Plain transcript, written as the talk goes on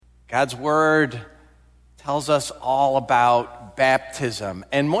God's Word tells us all about baptism.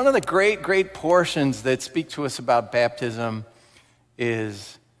 And one of the great portions that speak to us about baptism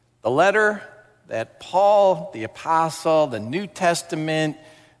is the letter that Paul, the apostle, the New Testament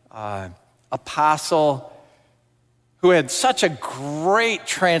apostle, who had such a great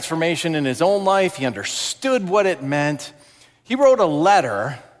transformation in his own life, he understood what it meant. He wrote a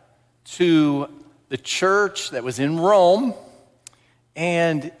letter to the church that was in Rome,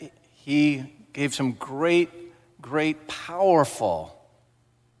 and he gave some great, powerful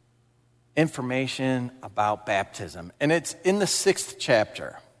information about baptism. And it's in the 6th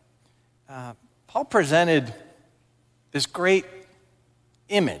chapter. Paul presented this great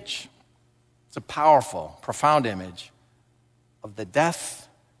image. It's a powerful, profound image of the death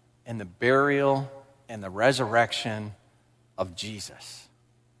and the burial and the resurrection of Jesus.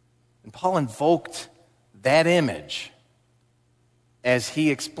 And Paul invoked that image as he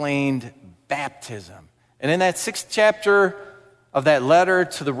explained baptism. And in that 6th chapter of that letter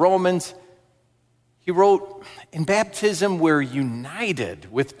to the Romans, he wrote, in baptism we're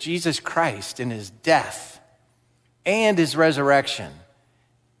united with Jesus Christ in his death and his resurrection.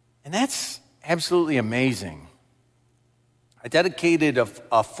 And that's absolutely amazing. I dedicated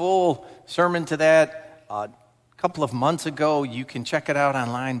a full sermon to that a couple of months ago. You can check it out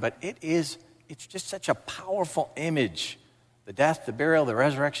online, but it's just such a powerful image. The death, the burial, the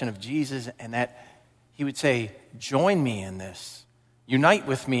resurrection of Jesus, and that he would say, join me in this. Unite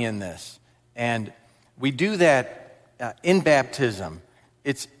with me in this. And we do that in baptism.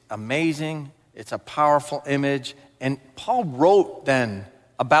 It's amazing. It's a powerful image. And Paul wrote then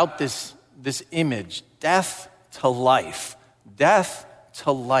about this image, death to life. Death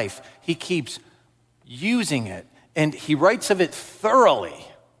to life. He keeps using it, and he writes of it thoroughly.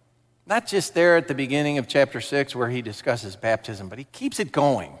 Not just there at the beginning of chapter 6 where he discusses baptism, but he keeps it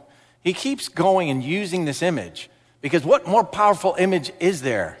going. He keeps going and using this image, because what more powerful image is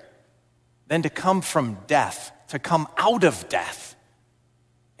there than to come from death, to come out of death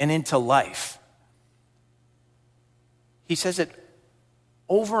and into life? He says it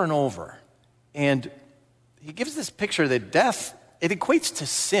over and over. And he gives this picture that death, it equates to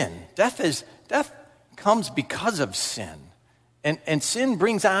sin. Death comes because of sin. And sin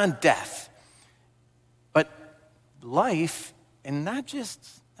brings on death. But life, and not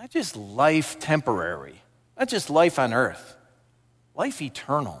just life temporary, not just life on earth, life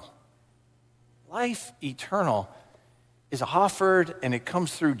eternal. Life eternal is offered, and it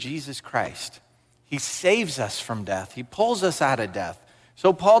comes through Jesus Christ. He saves us from death. He pulls us out of death.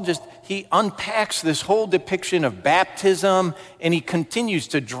 So Paul he unpacks this whole depiction of baptism, and he continues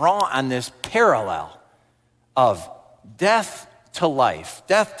to draw on this parallel of death to life,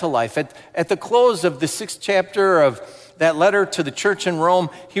 death to life. At the close of the 6th chapter of that letter to the church in Rome,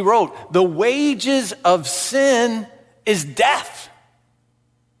 he wrote, the wages of sin is death,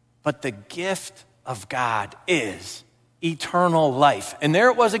 but the gift of God is eternal life. And there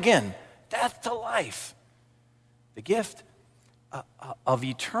it was again, death to life. The gift of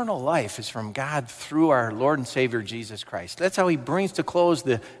eternal life is from God through our Lord and Savior Jesus Christ. That's how he brings to close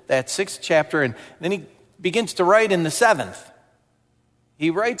that 6th chapter, and then he begins to write in the 7th. He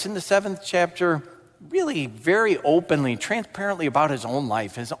writes in the 7th chapter really very openly, transparently about his own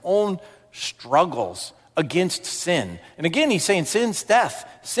life, his own struggles against sin. And again, he's saying sin's death.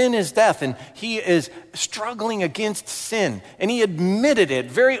 Sin is death, and he is struggling against sin. And he admitted it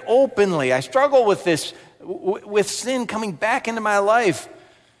very openly. I struggle with this, with sin coming back into my life.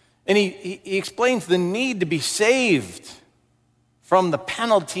 And he explains the need to be saved from the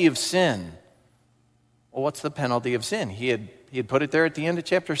penalty of sin. Well, what's the penalty of sin? He had put it there at the end of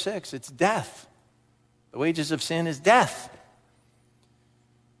chapter 6. It's death. The wages of sin is death.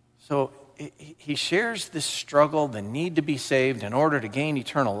 So he shares this struggle, the need to be saved in order to gain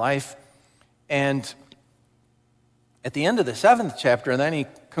eternal life. And at the end of the 7th chapter, then he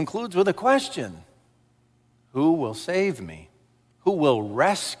concludes with a question. Who will save me? Who will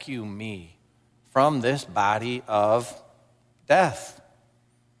rescue me from this body of death?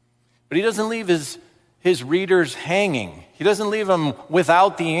 But he doesn't leave his readers hanging. He doesn't leave them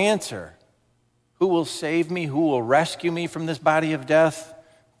without the answer. Who will save me? Who will rescue me from this body of death?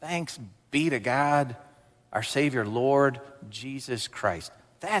 Thanks be to God, our Savior, Lord Jesus Christ.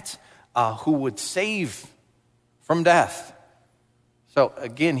 That's who would save from death. So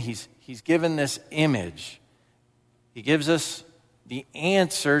again, he's given this image. He gives us the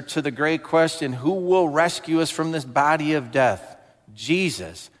answer to the great question, who will rescue us from this body of death?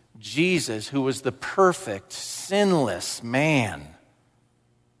 Jesus. Jesus, who was the perfect, sinless man.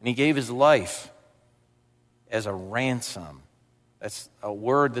 And he gave his life as a ransom That's a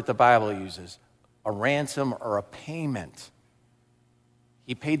word that the Bible uses, a ransom or a payment.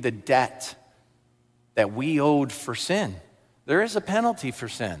 He paid the debt that we owed for sin. There is a penalty for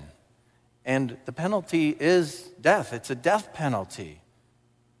sin, and the penalty is death. It's a death penalty.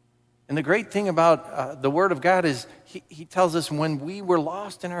 And the great thing about the Word of God is he tells us when we were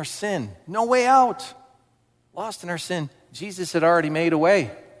lost in our sin, no way out, lost in our sin, Jesus had already made a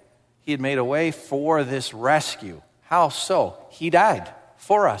way. He had made a way for this rescue. How so? He died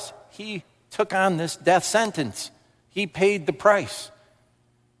for us. He took on this death sentence. He paid the price.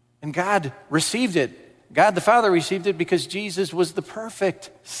 And God received it. God the Father received it because Jesus was the perfect,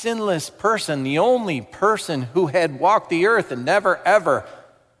 sinless person, the only person who had walked the earth and never, ever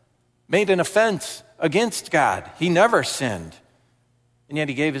made an offense against God. He never sinned. And yet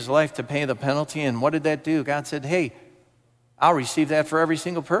he gave his life to pay the penalty. And what did that do? God said, hey, I'll receive that for every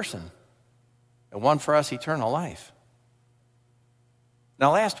single person. And won for us eternal life.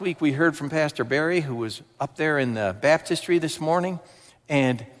 Now, last week we heard from Pastor Barry, who was up there in the baptistry this morning,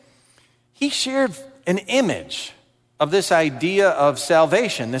 and he shared an image of this idea of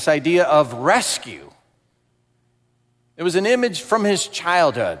salvation, this idea of rescue. It was an image from his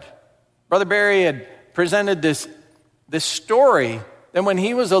childhood. Brother Barry had presented this story that when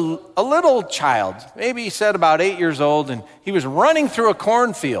he was a little child, maybe he said about 8 years old, and he was running through a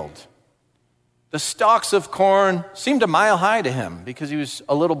cornfield. The stalks of corn seemed a mile high to him because he was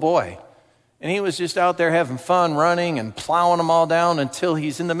a little boy. And he was just out there having fun running and plowing them all down until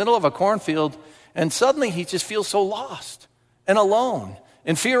he's in the middle of a cornfield, and suddenly he just feels so lost and alone,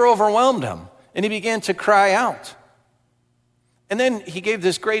 and fear overwhelmed him, and he began to cry out. And then he gave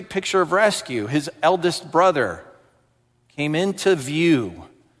this great picture of rescue. His eldest brother came into view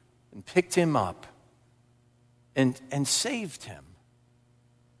and picked him up and saved him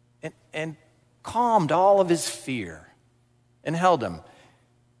and calmed all of his fear and held him.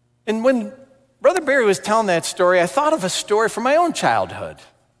 And when Brother Barry was telling that story, I thought of a story from my own childhood,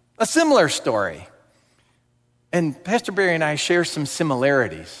 a similar story. And Pastor Barry and I share some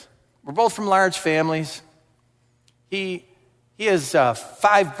similarities. We're both from large families. He has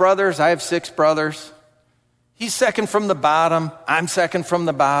 5 brothers. I have 6 brothers. He's second from the bottom. I'm second from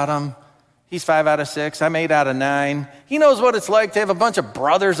the bottom. He's 5 out of 6. I'm 8 out of 9. He knows what it's like to have a bunch of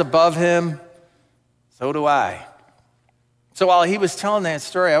brothers above him. So do I. So while he was telling that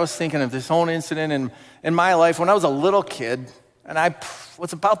story, I was thinking of this whole incident in my life when I was a little kid, and I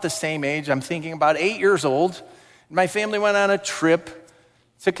was about the same age. I'm thinking about 8 years old. My family went on a trip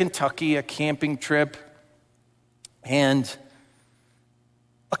to Kentucky, a camping trip, and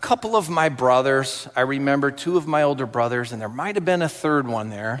a couple of my brothers, I remember 2 of my older brothers, and there might have been a third one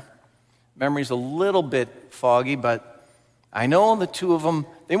there. Memory's a little bit foggy, but I know the 2 of them,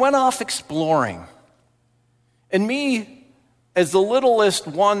 they went off exploring. And me, as the littlest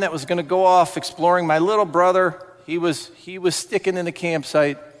one that was going to go off exploring, my little brother, he was sticking in the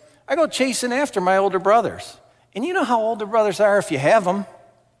campsite. I go chasing after my older brothers. And you know how older brothers are if you have them.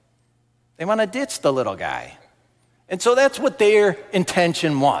 They want to ditch the little guy. And so that's what their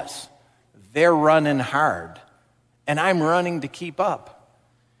intention was. They're running hard, and I'm running to keep up.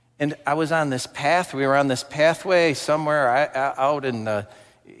 And I was on this path. We were on this pathway somewhere out in the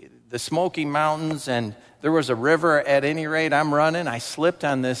Smoky Mountains, and there was a river. At any rate, I'm running. I slipped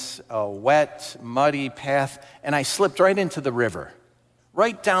on this wet, muddy path, and I slipped right into the river,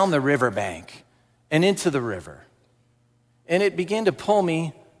 right down the riverbank and into the river. And it began to pull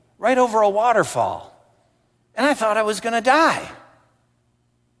me right over a waterfall. And I thought I was going to die.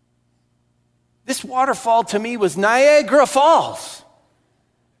 This waterfall to me was Niagara Falls.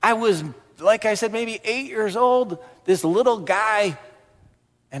 I was, like I said, maybe 8 years old, this little guy,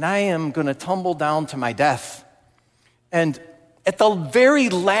 and I am going to tumble down to my death. And at the very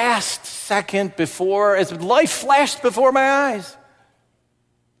last second before, as life flashed before my eyes,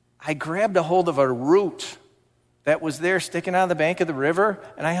 I grabbed a hold of a root that was there sticking out of the bank of the river,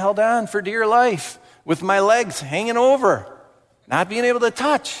 and I held on for dear life with my legs hanging over, not being able to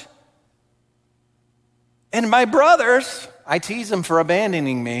touch. And my brothers, I tease them for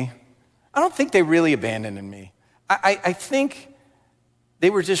abandoning me. I don't think they really abandoned me. I think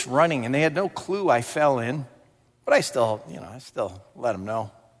they were just running, and they had no clue I fell in. But I still let them know.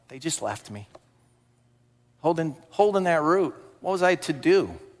 They just left me. Holding that root. What was I to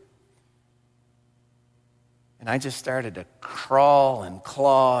do? And I just started to crawl and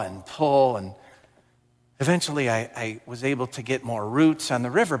claw and pull, and eventually I was able to get more roots on the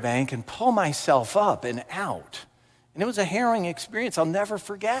riverbank and pull myself up and out. And it was a harrowing experience I'll never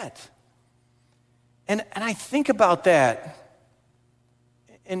forget. And I think about that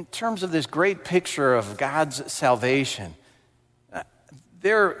in terms of this great picture of God's salvation.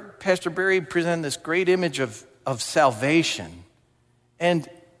 there, Pastor Barry presented this great image of salvation. And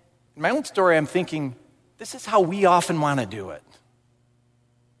in my own story, I'm thinking, this is how we often want to do it.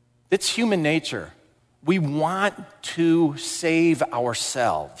 It's human nature. We want to save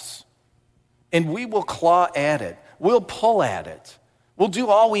ourselves. And we will claw at it. We'll pull at it. We'll do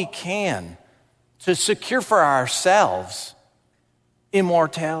all we can to secure for ourselves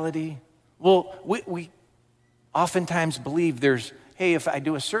immortality. Well, we oftentimes believe there's, hey, if I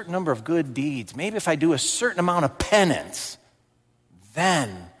do a certain number of good deeds, maybe if I do a certain amount of penance,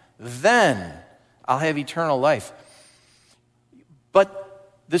 then I'll have eternal life.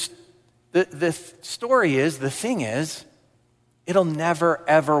 But the story is, the thing is, it'll never,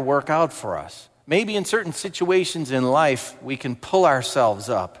 ever work out for us. Maybe in certain situations in life, we can pull ourselves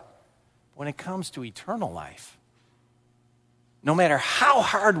up. When it comes to eternal life, no matter how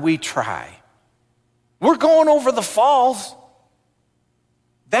hard we try, we're going over the falls.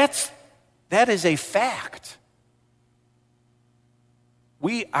 That is a fact.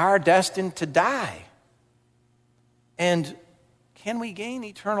 We are destined to die. And can we gain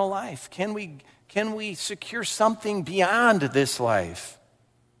eternal life? Can we secure something beyond this life?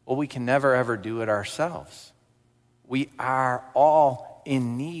 Well, we can never, ever do it ourselves. We are all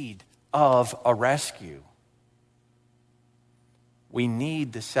in need of a rescue. We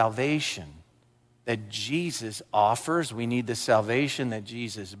need the salvation that Jesus offers. We need the salvation that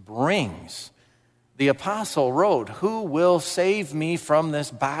Jesus brings. The apostle wrote, "Who will save me from this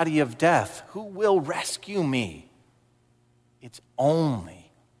body of death? Who will rescue me?" It's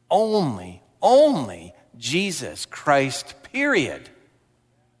only Jesus Christ, period.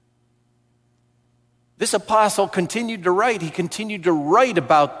 This apostle continued to write. He continued to write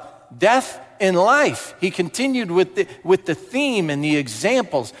about death and life. He continued with the theme and the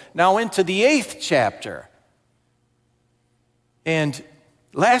examples. Now into the 8th chapter. And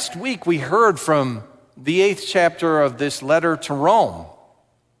last week we heard from the 8th chapter of this letter to Rome.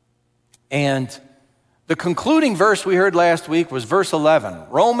 And the concluding verse we heard last week was verse 11,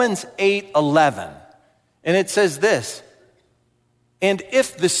 Romans 8:11. And it says this, "And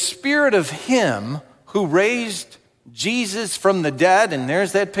if the spirit of him who raised Jesus from the dead," and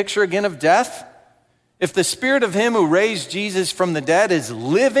there's that picture again of death, "if the spirit of him who raised Jesus from the dead is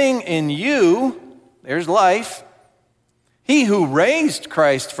living in you," there's life, "he who raised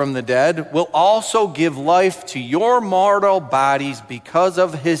Christ from the dead will also give life to your mortal bodies because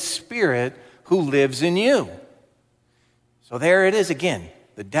of his Spirit who lives in you." So there it is again,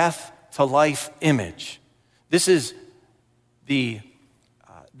 the death to life image. This is the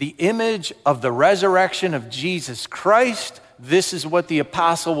image of the resurrection of Jesus Christ. This is what the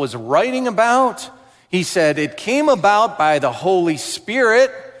apostle was writing about. He said it came about by the Holy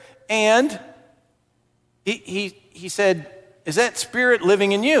Spirit, and he said, is that Spirit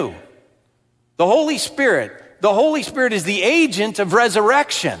living in you? The Holy Spirit is the agent of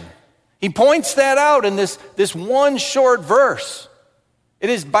resurrection. He points that out in this one short verse. It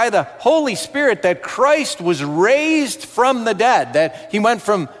is by the Holy Spirit that Christ was raised from the dead, that he went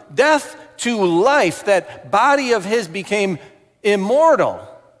from death to life, that body of his became immortal.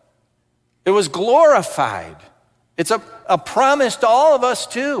 It was glorified. It's a promise to all of us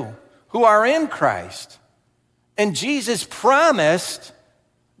too, who are in Christ. And Jesus promised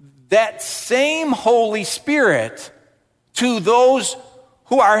that same Holy Spirit to those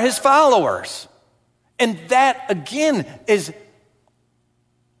who are his followers. And that, again, is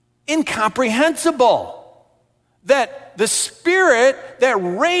incomprehensible. That the Spirit that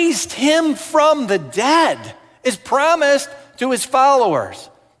raised him from the dead is promised to his followers.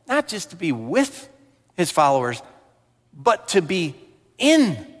 Not just to be with his followers, but to be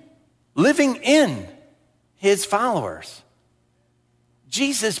living in his followers.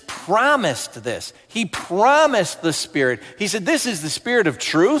 Jesus promised this. He promised the Spirit. He said, this is the Spirit of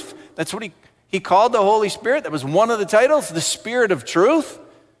truth. That's what he called the Holy Spirit. That was one of the titles, the Spirit of truth.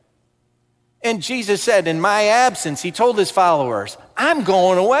 And Jesus said, in my absence, he told his followers, I'm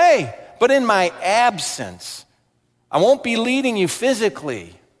going away. But in my absence, I won't be leading you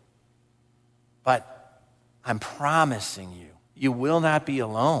physically. But I'm promising you, you will not be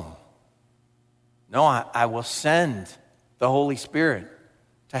alone. No, I will send the Holy Spirit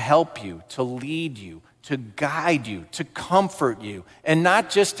to help you, to lead you, to guide you, to comfort you, and not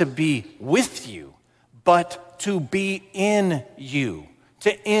just to be with you, but to be in you,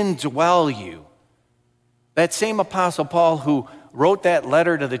 to indwell you. That same Apostle Paul who wrote that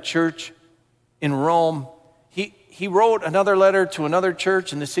letter to the church in Rome, he wrote another letter to another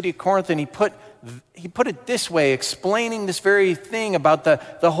church in the city of Corinth, and he put it this way, explaining this very thing about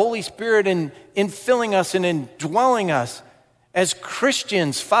the Holy Spirit in filling us and indwelling us. As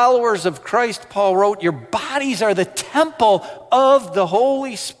Christians, followers of Christ, Paul wrote, your bodies are the temple of the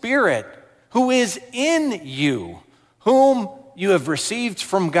Holy Spirit who is in you, whom you have received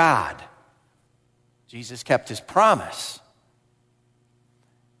from God. Jesus kept his promise.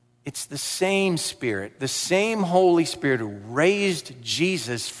 It's the same Spirit, the same Holy Spirit who raised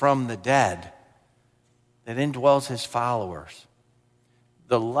Jesus from the dead that indwells his followers.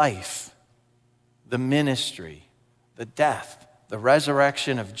 The life, the ministry, the death, the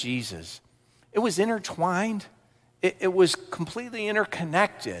resurrection of Jesus. It was intertwined. It was completely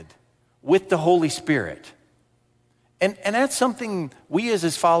interconnected with the Holy Spirit. And that's something we as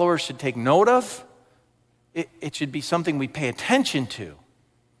his followers should take note of. It should be something we pay attention to.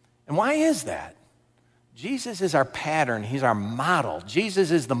 And why is that? Jesus is our pattern. He's our model.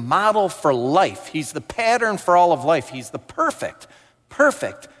 Jesus is the model for life. He's the pattern for all of life. He's the perfect,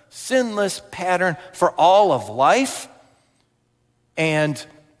 sinless pattern for all of life. And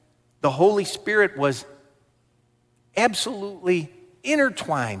the Holy Spirit was absolutely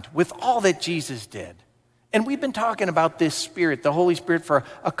intertwined with all that Jesus did. And we've been talking about this Spirit, the Holy Spirit, for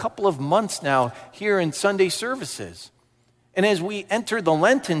a couple of months now here in Sunday services. And as we enter the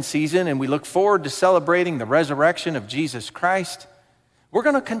Lenten season and we look forward to celebrating the resurrection of Jesus Christ, we're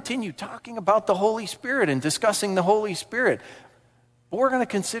going to continue talking about the Holy Spirit and discussing the Holy Spirit. But we're going to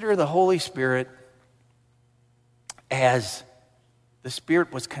consider the Holy Spirit as the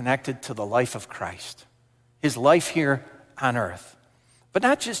Spirit was connected to the life of Christ, his life here on earth. But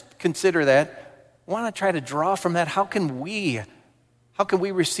not just consider that. I want to try to draw from that. How can we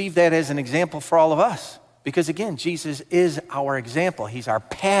receive that as an example for all of us? Because again, Jesus is our example. He's our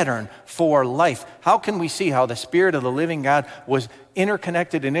pattern for life. How can we see how the Spirit of the living God was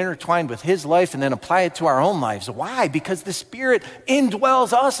interconnected and intertwined with his life and then apply it to our own lives? Why? Because the Spirit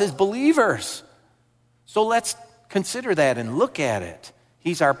indwells us as believers. So let's consider that and look at it.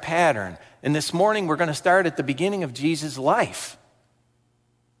 He's our pattern. And this morning we're going to start at the beginning of Jesus' life.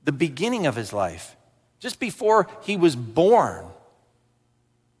 The beginning of his life. Just before he was born.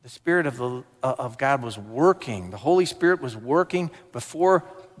 The Spirit of God was working. The Holy Spirit was working before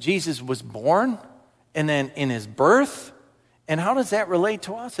Jesus was born and then in his birth. And how does that relate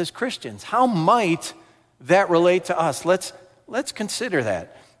to us as Christians? How might that relate to us? Let's consider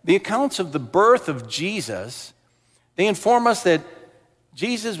that. The accounts of the birth of Jesus, they inform us that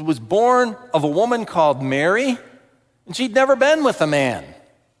Jesus was born of a woman called Mary, and she'd never been with a man.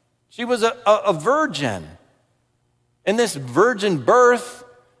 She was a virgin. And this virgin birth,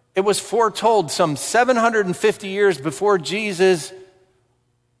 it was foretold some 750 years before Jesus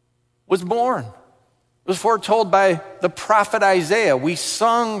was born. It was foretold by the prophet Isaiah. We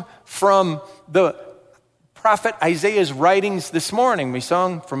sung from the prophet Isaiah's writings this morning. We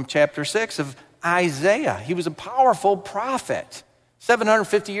sung from chapter 6 of Isaiah. He was a powerful prophet.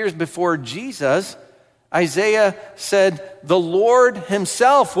 750 years before Jesus, Isaiah said, the Lord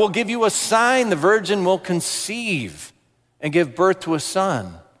himself will give you a sign. The virgin will conceive and give birth to a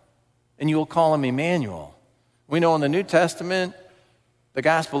son, and you will call him Emmanuel. We know in the New Testament, the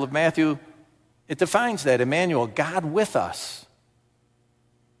Gospel of Matthew, it defines that, Emmanuel, God with us.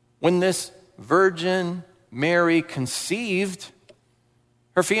 When this virgin Mary conceived,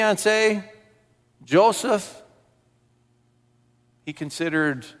 her fiancé, Joseph, he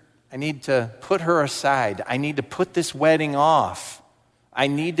considered, I need to put her aside. I need to put this wedding off. I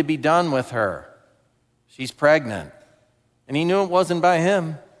need to be done with her. She's pregnant. And he knew it wasn't by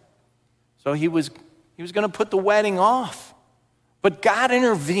him. So he was going to put the wedding off. But God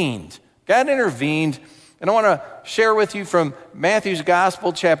intervened. God intervened. And I want to share with you from Matthew's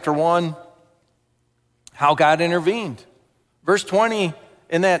Gospel, chapter 1, how God intervened. Verse 20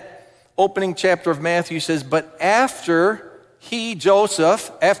 in that opening chapter of Matthew says, but after Joseph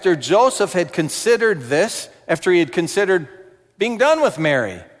had considered this, after he had considered being done with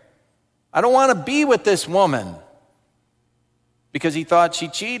Mary, I don't want to be with this woman, because he thought she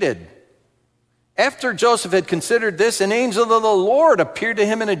cheated. After Joseph had considered this, an angel of the Lord appeared to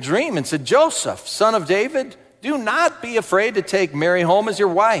him in a dream and said, Joseph, son of David, do not be afraid to take Mary home as your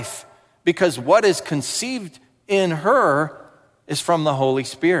wife, because what is conceived in her is from the Holy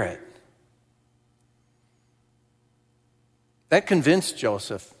Spirit. That convinced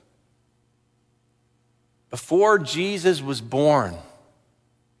Joseph. Before Jesus was born,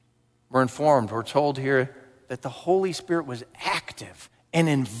 we're told here that the Holy Spirit was active and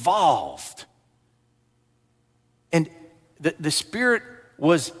involved. And the Spirit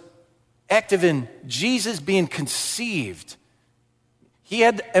was active in Jesus being conceived. He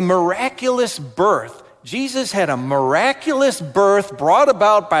had a miraculous birth. Jesus had a miraculous birth brought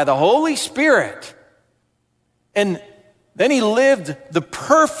about by the Holy Spirit. And then he lived the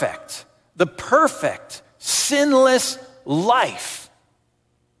perfect, sinless life.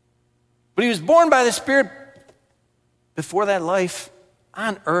 But he was born by the Spirit before that life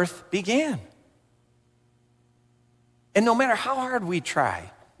on earth began. And no matter how hard we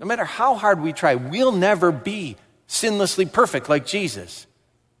try, we'll never be sinlessly perfect like Jesus.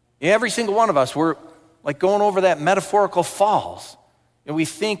 Every single one of us, we're like going over that metaphorical falls. And we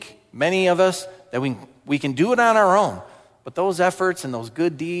think, many of us, that we can do it on our own. But those efforts and those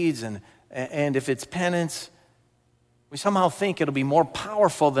good deeds, and if it's penance, we somehow think it'll be more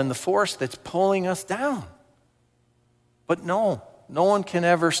powerful than the force that's pulling us down. But no one can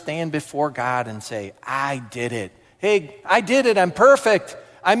ever stand before God and say, I did it. Hey, I did it. I'm perfect.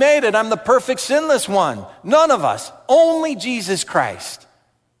 I made it. I'm the perfect sinless one. None of us. Only Jesus Christ.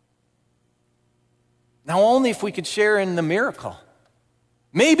 Now, only if we could share in the miracle.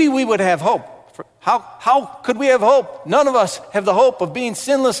 Maybe we would have hope. How could we have hope? None of us have the hope of being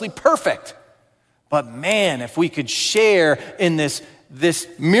sinlessly perfect. But man, if we could share in this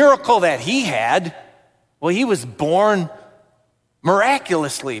miracle that he had, well, he was born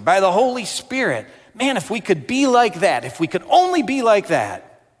miraculously by the Holy Spirit. Man, if we could be like that, if we could only be like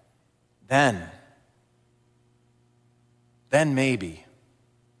that, then maybe.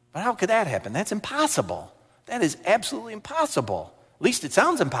 But how could that happen? That's impossible. That is absolutely impossible. At least it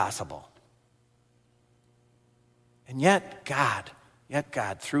sounds impossible. And yet God,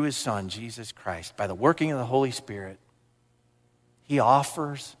 through his Son, Jesus Christ, by the working of the Holy Spirit, he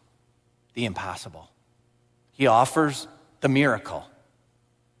offers the impossible. He offers the miracle.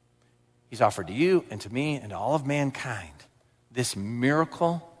 He's offered to you and to me and to all of mankind this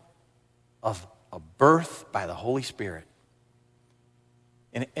miracle of a birth by the Holy Spirit.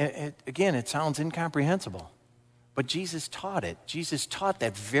 And again, it sounds incomprehensible, but Jesus taught it. Jesus taught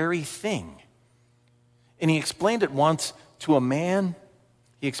that very thing. And he explained it once to a man.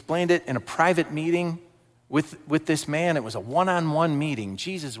 He explained it in a private meeting with this man. It was a one-on-one meeting.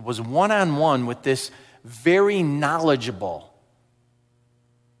 Jesus was one-on-one with this very knowledgeable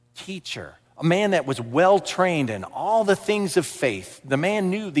teacher, a man that was well-trained in all the things of faith. The man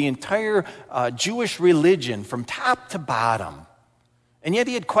knew the entire Jewish religion from top to bottom. And yet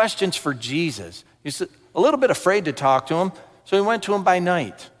he had questions for Jesus. He was a little bit afraid to talk to him, so he went to him by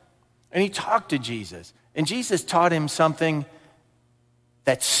night. And he talked to Jesus. And Jesus taught him something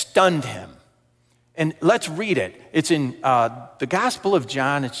that stunned him. And let's read it. It's in the Gospel of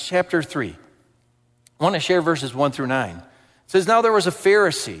John. It's chapter 3. I want to share verses 1 through 9. It says, now there was a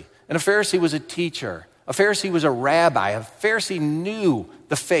Pharisee, and a Pharisee was a teacher. A Pharisee was a rabbi. A Pharisee knew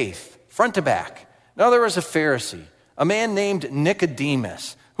the faith, front to back. Now there was a Pharisee, a man named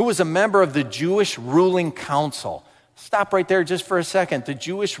Nicodemus, who was a member of the Jewish ruling council. Stop right there just for a second. The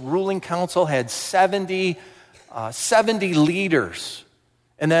Jewish ruling council had 70 leaders,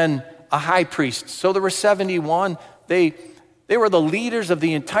 and then a high priest. So there were 71. They were the leaders of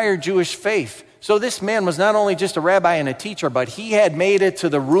the entire Jewish faith. So this man was not only just a rabbi and a teacher, but he had made it to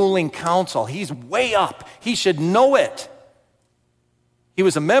the ruling council. He's way up. He should know it. He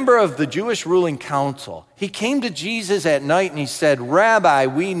was a member of the Jewish ruling council. He came to Jesus at night and he said, Rabbi,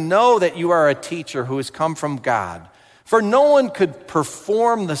 we know that you are a teacher who has come from God. For no one could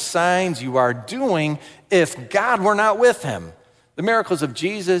perform the signs you are doing if God were not with him. The miracles of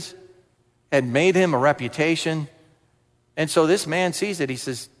Jesus had made him a reputation. And so this man sees it. He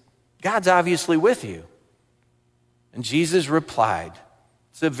says, God's obviously with you. And Jesus replied.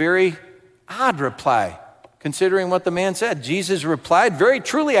 It's a very odd reply, considering what the man said. Jesus replied, very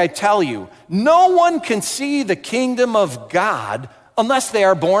truly I tell you, no one can see the kingdom of God unless they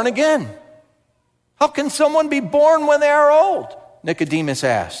are born again. How can someone be born when they are old? Nicodemus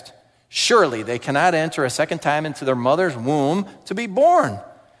asked. Surely they cannot enter a second time into their mother's womb to be born.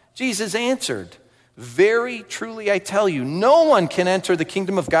 Jesus answered, very truly I tell you, no one can enter the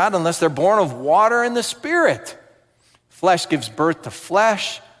kingdom of God unless they're born of water and the Spirit. Flesh gives birth to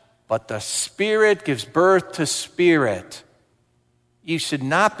flesh, but the Spirit gives birth to spirit. You should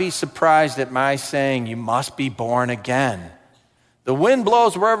not be surprised at my saying you must be born again. The wind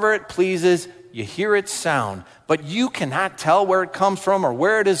blows wherever it pleases. You hear its sound, but you cannot tell where it comes from or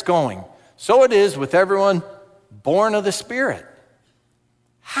where it is going. So it is with everyone born of the Spirit.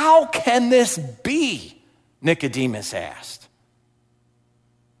 How can this be? Nicodemus asked.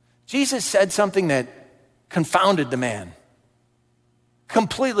 Jesus said something that confounded the man,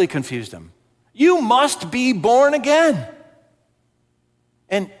 completely confused him. You must be born again.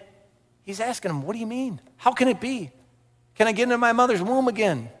 And he's asking him, what do you mean? How can it be? Can I get into my mother's womb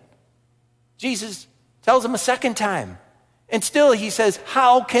again? Jesus tells him a second time. And still he says,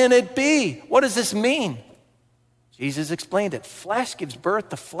 how can it be? What does this mean? Jesus explained it. Flesh gives birth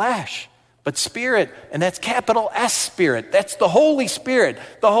to flesh, but spirit, and that's capital S Spirit, that's the Holy Spirit.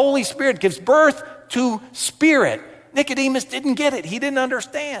 The Holy Spirit gives birth to spirit. Nicodemus didn't get it. He didn't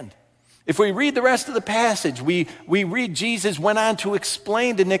understand. If we read the rest of the passage, we read Jesus went on to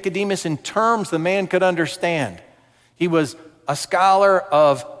explain to Nicodemus in terms the man could understand. He was a scholar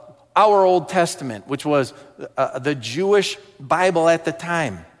of our Old Testament, which was the Jewish Bible at the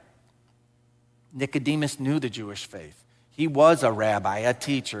time. Nicodemus knew the Jewish faith. He was a rabbi, a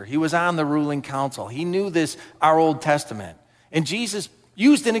teacher. He was on the ruling council. He knew this, our Old Testament. And Jesus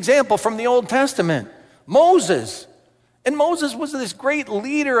used an example from the Old Testament, Moses. And Moses was this great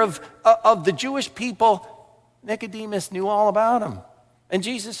leader of the Jewish people. Nicodemus knew all about him. And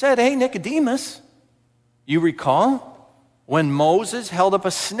Jesus said, hey, Nicodemus, you recall when Moses held up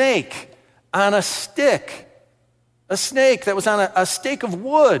a snake on a stick, a snake that was on a stake of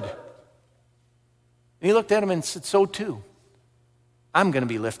wood. And he looked at him and said, so too, I'm going to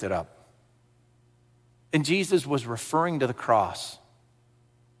be lifted up. And Jesus was referring to the cross.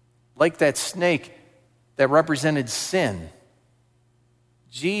 Like that snake that represented sin,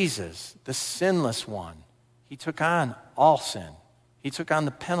 Jesus, the sinless one, he took on all sin. He took on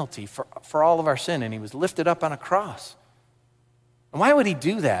the penalty for all of our sin, and he was lifted up on a cross. And why would he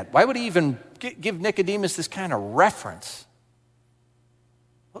do that? Why would he even give Nicodemus this kind of reference?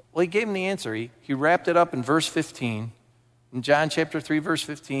 Well, he gave him the answer. He wrapped it up in verse 15. In John chapter 3, verse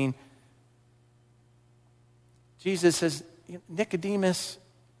 15, Jesus says, Nicodemus,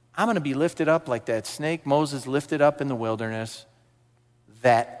 I'm going to be lifted up like that snake Moses lifted up in the wilderness,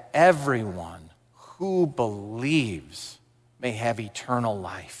 that everyone who believes may have eternal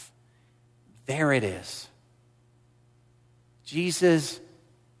life. There it is. Jesus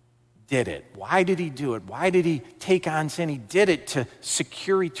did it. Why did he do it? Why did he take on sin? He did it to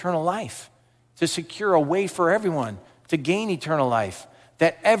secure eternal life, to secure a way for everyone to gain eternal life,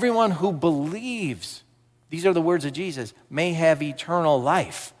 that everyone who believes, these are the words of Jesus, may have eternal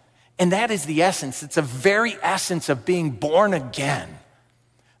life. And that is the essence. It's the very essence of being born again.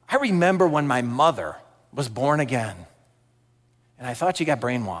 I remember when my mother was born again, and I thought she got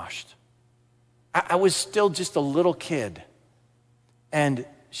brainwashed. I was still just a little kid, and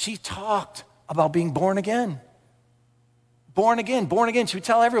she talked about being born again. Born again, born again. She would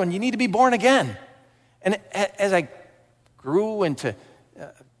tell everyone, you need to be born again. And as I grew into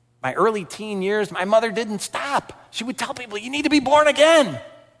my early teen years, my mother didn't stop. She would tell people, you need to be born again.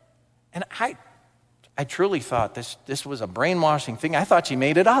 And I truly thought this was a brainwashing thing. I thought she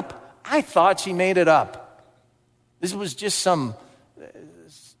made it up. I thought she made it up. This was just some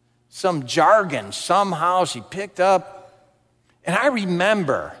jargon somehow she picked up. And I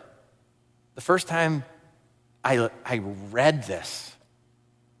remember the first time I read this,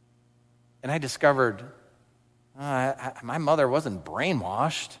 and I discovered my mother wasn't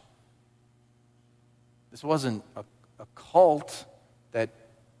brainwashed. This wasn't a cult, a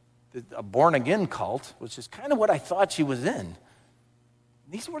born-again cult, which is kind of what I thought she was in.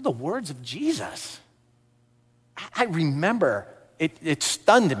 These were the words of Jesus. I remember it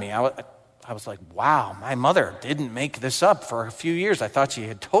stunned me. I was like, wow, my mother didn't make this up for a few years. I thought she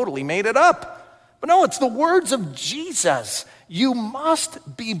had totally made it up. But no, it's the words of Jesus. You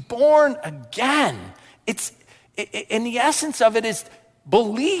must be born again. And the essence of it is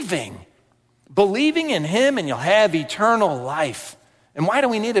believing. Believing in him, and you'll have eternal life. And why do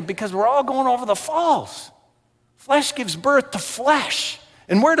we need it? Because we're all going over the falls. Flesh gives birth to flesh.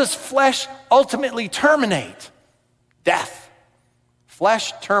 And where does flesh ultimately terminate? Death.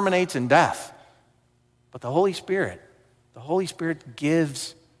 Flesh terminates in death. But the Holy Spirit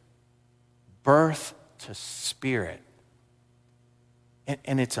gives birth to spirit.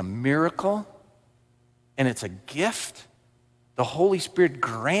 And it's a miracle, and it's a gift. The Holy Spirit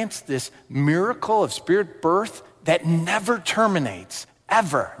grants this miracle of spirit birth that never terminates,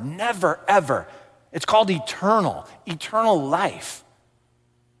 ever, never, ever. It's called eternal life.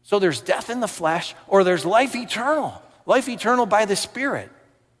 So there's death in the flesh, or there's life eternal by the Spirit.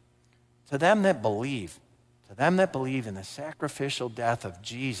 To them that believe in the sacrificial death of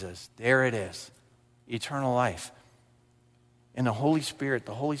Jesus, there it is, eternal life. And the Holy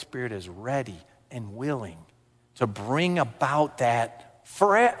Spirit is ready and willing to bring about that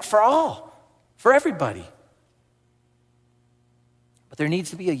for all, for everybody. But there needs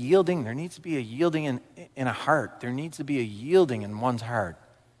to be a yielding. There needs to be a yielding in a heart. There needs to be a yielding in one's heart.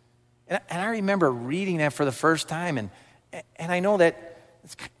 And I remember reading that for the first time, and I know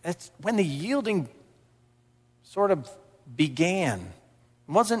that's when the yielding sort of began.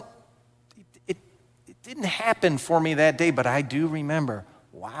 It didn't happen for me that day, but I do remember,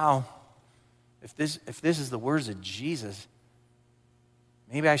 wow, if this is the words of Jesus,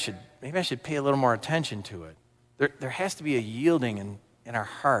 maybe I should pay a little more attention to it. There has to be a yielding in our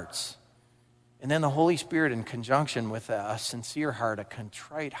hearts. And then the Holy Spirit, in conjunction with a sincere heart, a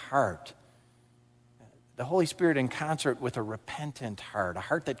contrite heart, the Holy Spirit in concert with a repentant heart, a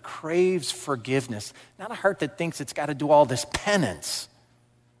heart that craves forgiveness, not a heart that thinks it's got to do all this penance.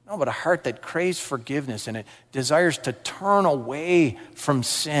 No, but a heart that craves forgiveness and it desires to turn away from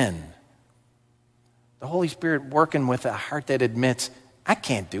sin. The Holy Spirit working with a heart that admits, I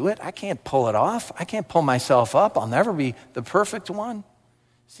can't do it. I can't pull it off. I can't pull myself up. I'll never be the perfect one.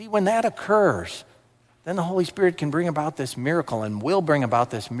 See, when that occurs, then the Holy Spirit can bring about this miracle and will bring about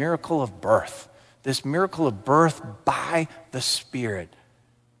this miracle of birth. This miracle of birth by the Spirit.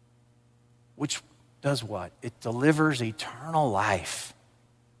 Which does what? It delivers eternal life.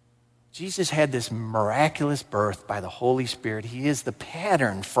 Jesus had this miraculous birth by the Holy Spirit. He is the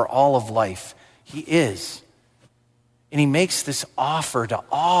pattern for all of life. He is. And he makes this offer to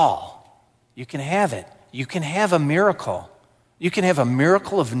all. You can have it. You can have a miracle. You can have a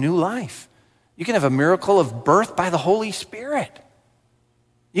miracle of new life. You can have a miracle of birth by the Holy Spirit.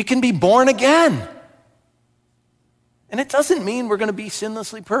 You can be born again. And it doesn't mean we're going to be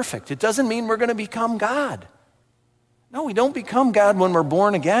sinlessly perfect. It doesn't mean we're going to become God. No, we don't become God when we're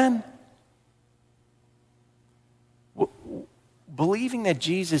born again. Believing that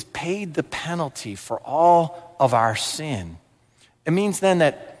Jesus paid the penalty for all of our sin, it means then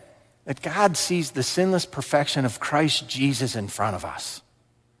that God sees the sinless perfection of Christ Jesus in front of us.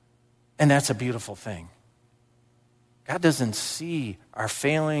 And that's a beautiful thing. God doesn't see our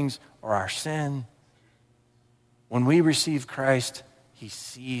failings or our sin. When we receive Christ, he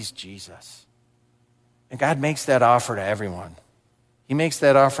sees Jesus. And God makes that offer to everyone. He makes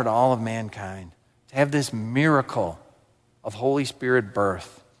that offer to all of mankind to have this miracle of Holy Spirit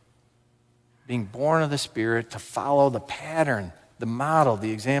birth, being born of the Spirit, to follow the pattern, the model,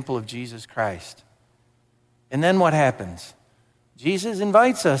 the example of Jesus Christ. And then what happens? Jesus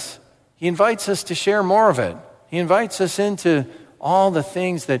invites us. He invites us to share more of it. He invites us into all the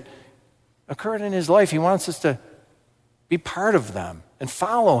things that occurred in his life. He wants us to be part of them and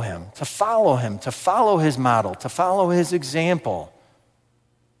follow him, to follow his model, to follow his example.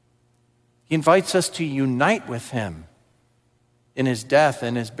 He invites us to unite with him in his death,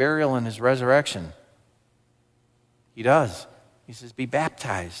 in his burial, and his resurrection. He does. He says, be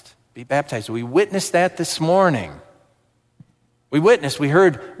baptized. Be baptized. We witnessed that this morning. We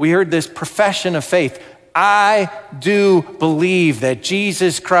heard this profession of faith. I do believe that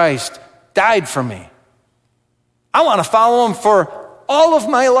Jesus Christ died for me. I want to follow him for all of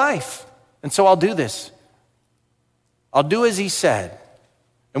my life. And so I'll do this. I'll do as he said.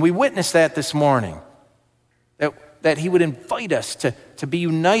 And we witnessed that this morning. That he would invite us to be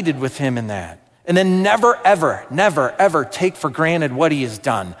united with him in that. And then never, ever take for granted what he has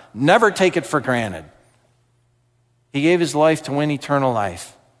done. Never take it for granted. He gave his life to win eternal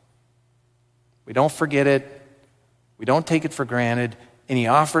life. We don't forget it. We don't take it for granted. And he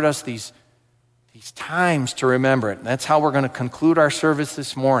offered us these times to remember it. And that's how we're going to conclude our service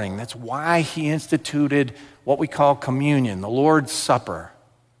this morning. That's why he instituted what we call communion, the Lord's Supper.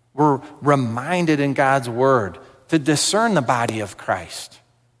 We're reminded in God's word to discern the body of Christ.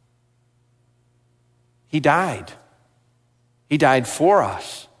 He died. He died for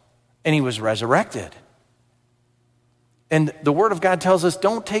us. And he was resurrected. And the Word of God tells us,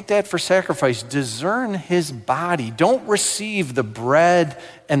 don't take that for sacrifice. Discern his body. Don't receive the bread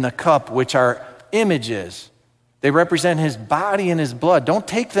and the cup, which are images. They represent his body and his blood. Don't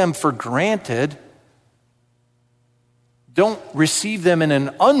take them for granted. Don't receive them in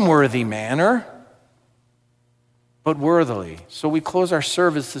an unworthy manner, but worthily. So we close our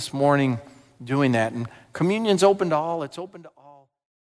service this morning doing that. And communion's open to all. It's open to all.